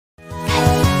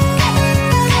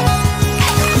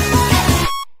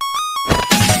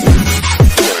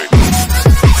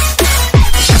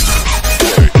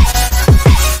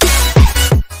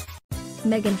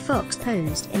Megan Fox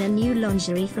posed in a new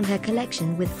lingerie from her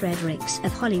collection with Frederick's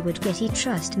of Hollywood. Getty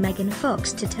trust Megan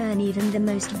Fox to turn even the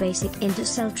most basic into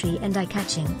sultry and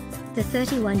eye-catching. The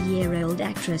 31-year-old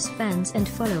actress fans and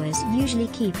followers usually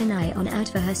keep an eye out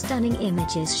for her stunning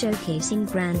images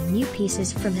showcasing brand new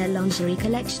pieces from her lingerie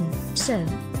collection. So,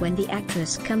 when the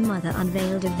actress-cum mother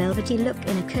unveiled a velvety look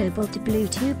in a cobalt blue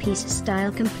two-piece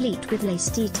style complete with lace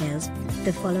details,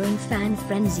 the following fan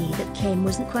frenzy that came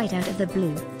wasn't quite out of the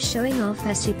blue. Showing off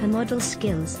her supermodel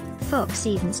skills, Fox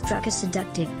even struck a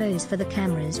seductive pose for the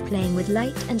cameras, playing with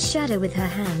light and shadow with her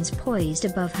hands poised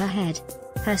above her head.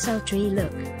 Her sultry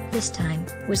look, this time,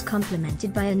 was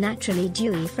complemented by a naturally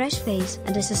dewy fresh face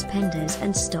and a suspenders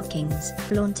and stockings,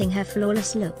 flaunting her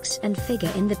flawless looks and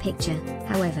figure in the picture.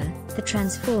 However, the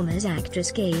Transformers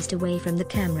actress gazed away from the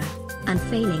camera,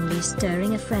 unfailingly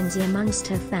stirring a frenzy amongst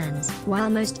her fans. While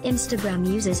most Instagram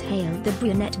users hailed the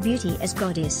brunette beauty as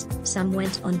goddess, some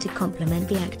went on to compliment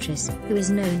the actress, who is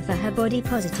known for her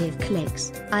body-positive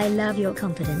clicks. "I love your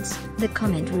confidence," the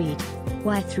comment read.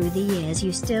 "Why through the years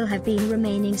you still have been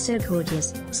remaining so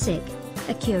gorgeous, sick?"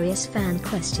 a curious fan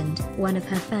questioned. One of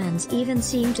her fans even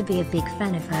seemed to be a big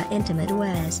fan of her intimate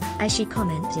wears, as she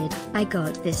commented, "I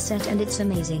got this set and it's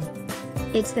amazing.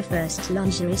 It's the first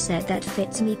lingerie set that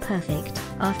fits me perfect.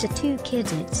 After 2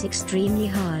 kids it's extremely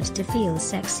hard to feel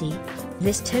sexy.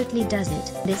 This totally does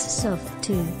it. It's soft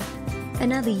too."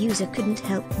 Another user couldn't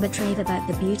help but rave about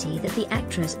the beauty that the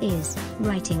actress is,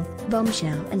 writing,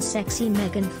 "Bombshell and sexy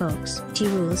Megan Fox. She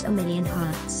rules a million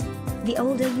hearts. The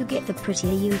older you get the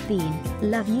prettier you've been.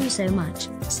 Love you so much,"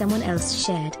 someone else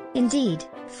shared. Indeed,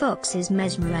 Fox's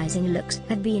mesmerizing looks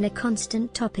have been a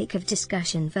constant topic of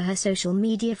discussion for her social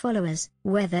media followers,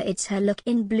 whether it's her look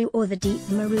in blue or the deep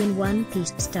maroon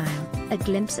one-piece style, a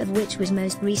glimpse of which was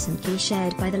most recently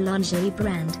shared by the lingerie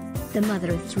brand. The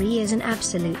mother of 3 is an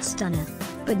absolute stunner.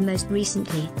 But most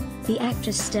recently, the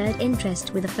actress stirred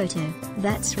interest with a photo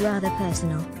that's rather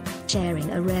personal, sharing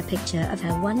a rare picture of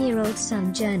her 1-year-old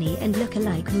son Journey and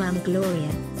look-alike mum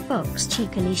Gloria. Fox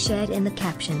cheekily shared in the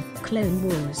caption, "Clone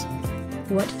Wars."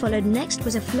 What followed next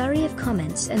was a flurry of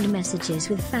comments and messages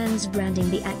with fans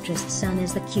branding the actress' son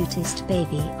as the cutest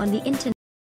baby on the internet.